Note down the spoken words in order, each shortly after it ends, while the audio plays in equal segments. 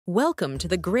Welcome to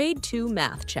the Grade 2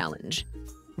 Math Challenge.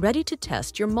 Ready to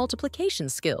test your multiplication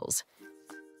skills.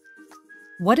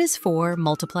 What is 4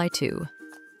 multiply 2?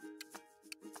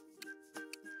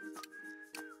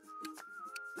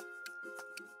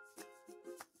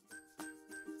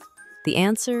 The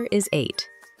answer is 8.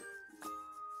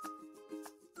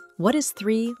 What is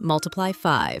 3 multiply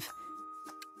 5?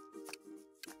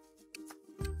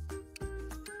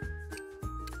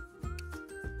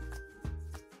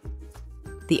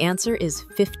 The answer is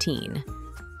 15.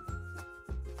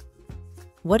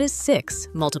 What is 6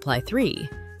 multiply 3?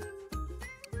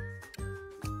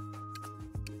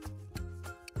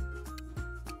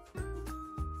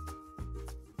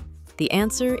 The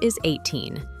answer is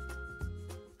 18.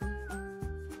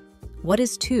 What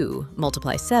is 2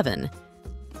 multiply 7?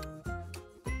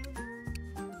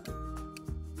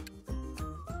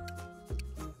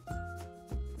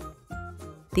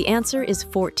 The answer is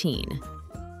 14.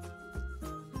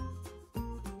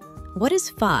 What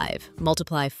is 5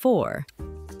 multiply 4?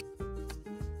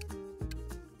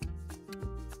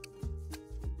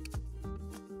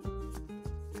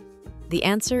 The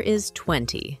answer is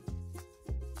 20.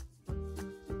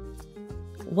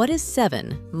 What is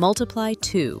 7 multiply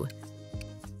 2?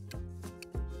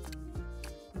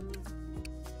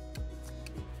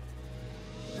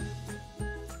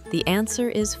 The answer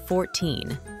is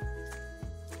 14.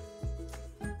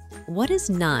 What is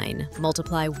 9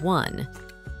 multiply 1?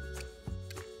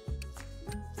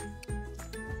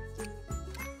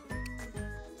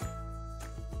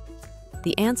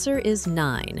 The answer is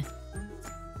 9.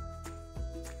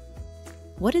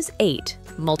 What is 8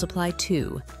 multiply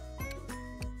 2?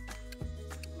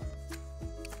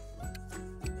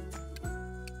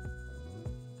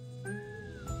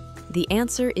 The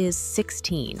answer is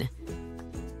 16.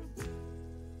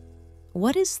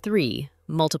 What is 3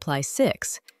 multiply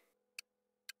 6?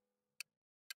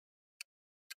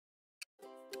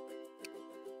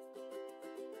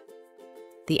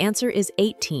 The answer is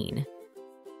 18.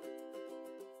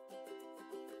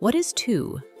 What is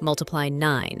 2 multiply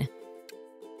 9?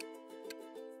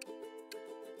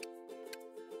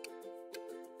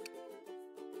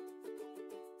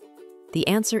 The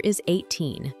answer is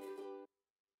 18.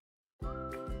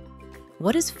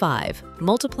 What is 5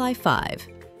 multiply 5?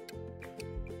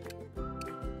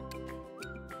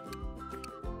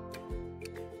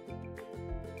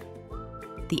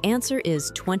 The answer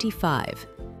is 25.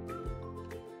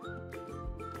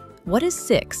 What is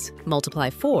 6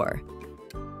 multiply 4?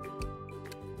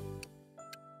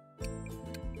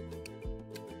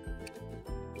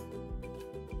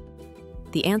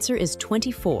 The answer is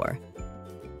 24.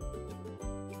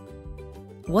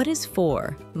 What is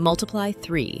 4 multiply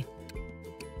 3?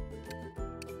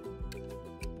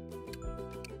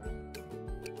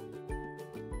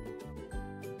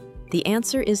 The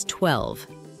answer is 12.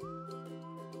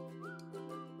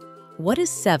 What is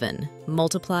 7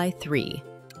 multiply 3?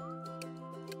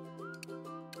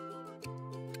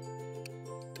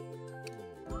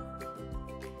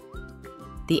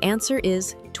 The answer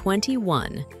is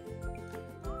 21.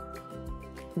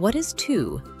 What is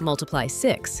 2 multiply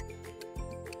 6?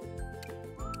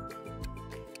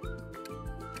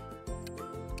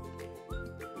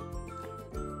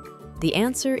 The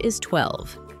answer is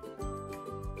 12.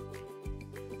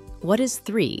 What is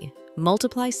 3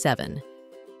 multiply 7?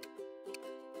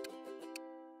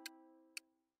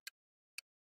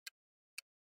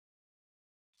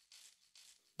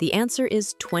 The answer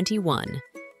is 21.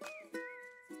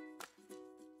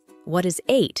 What is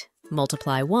 8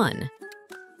 multiply 1?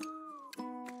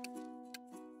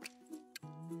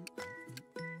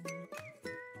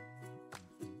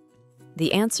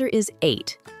 The answer is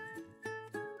 8.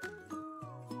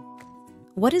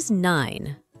 What is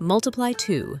 9 multiply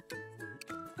 2?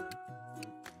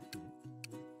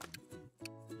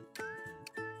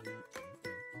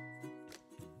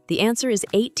 The answer is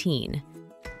 18.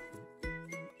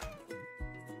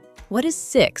 What is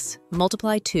 6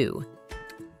 multiply 2?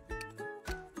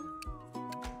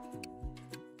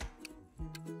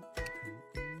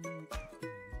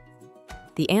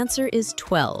 The answer is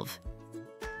 12.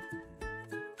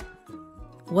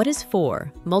 What is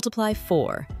 4 multiply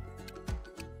 4?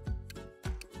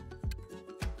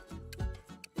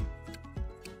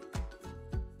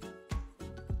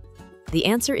 The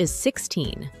answer is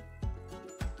 16.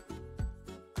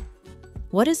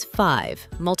 What is 5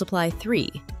 multiply 3?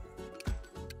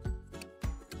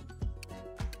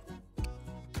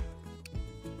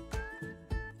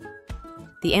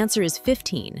 The answer is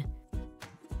 15.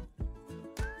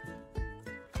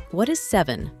 What is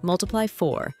 7 multiply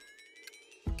 4?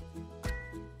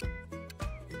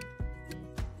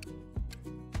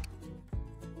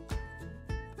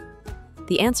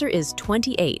 The answer is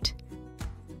 28.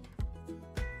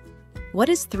 What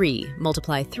is 3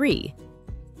 multiply 3?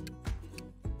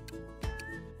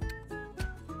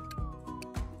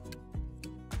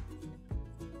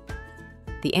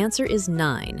 The answer is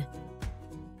 9.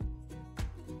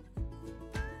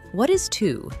 What is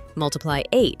 2 multiply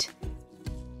 8?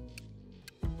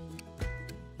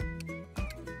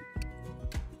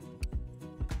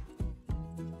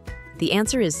 The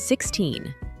answer is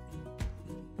 16.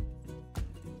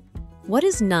 What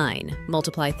is 9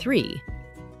 multiply 3?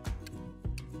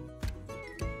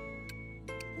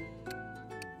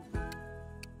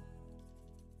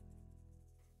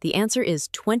 The answer is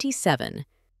 27.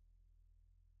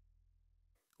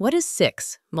 What is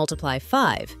 6 multiply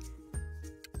 5?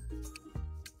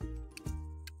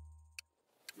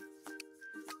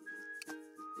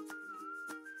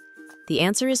 The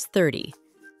answer is 30.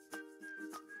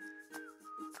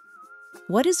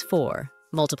 What is 4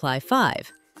 multiply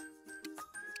 5?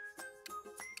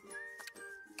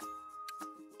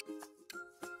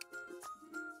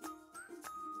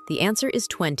 The answer is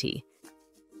 20.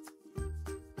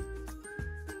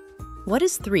 What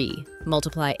is 3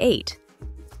 multiply 8?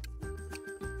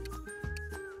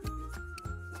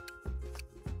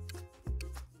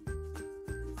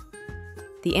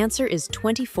 The answer is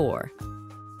 24.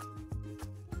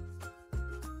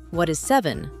 What is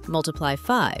 7 multiply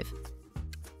 5?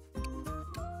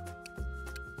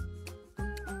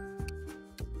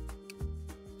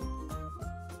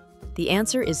 The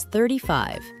answer is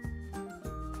 35.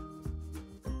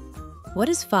 What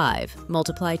is 5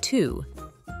 multiply 2?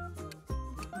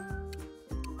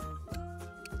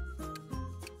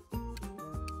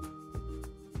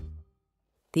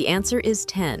 The answer is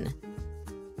 10.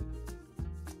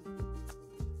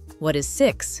 What is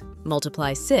 6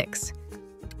 multiply 6?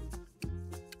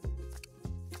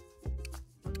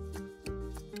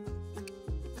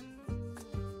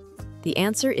 The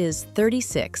answer is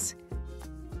 36.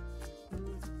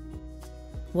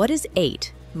 What is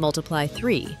 8 multiply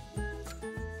 3?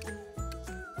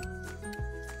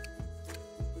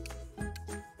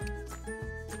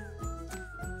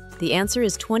 The answer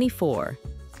is 24.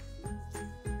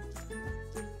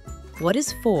 What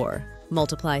is 4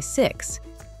 multiply 6?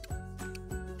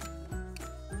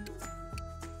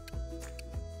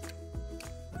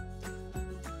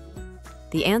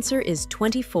 The answer is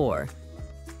 24.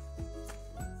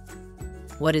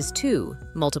 What is 2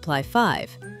 multiply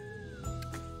 5?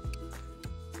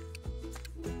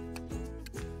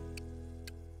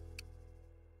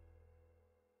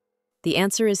 The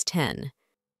answer is 10.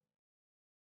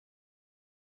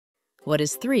 What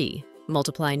is 3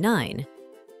 multiply 9?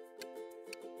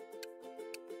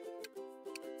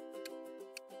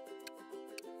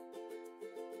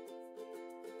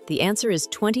 The answer is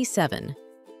 27.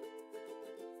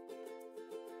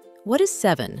 What is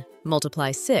 7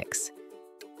 multiply 6?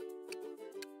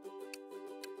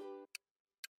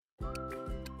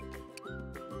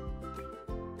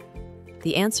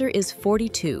 The answer is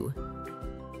 42.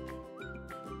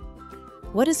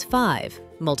 What is 5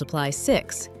 multiply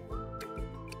 6?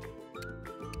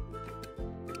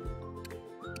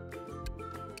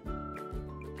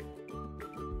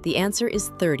 The answer is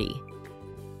 30.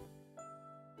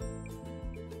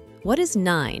 What is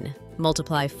 9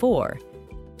 multiply 4?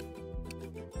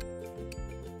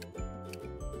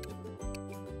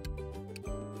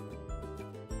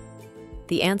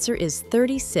 The answer is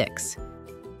 36.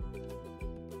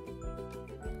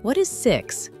 What is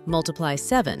 6 multiply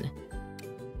 7?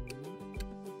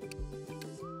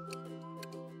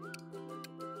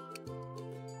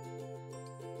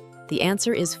 The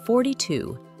answer is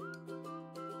 42.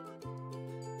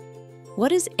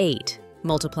 What is 8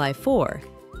 multiply 4?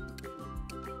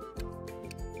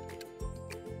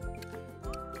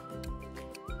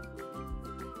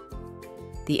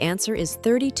 The answer is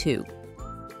 32.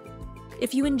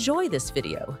 If you enjoy this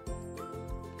video,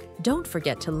 don't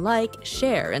forget to like,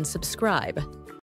 share, and subscribe.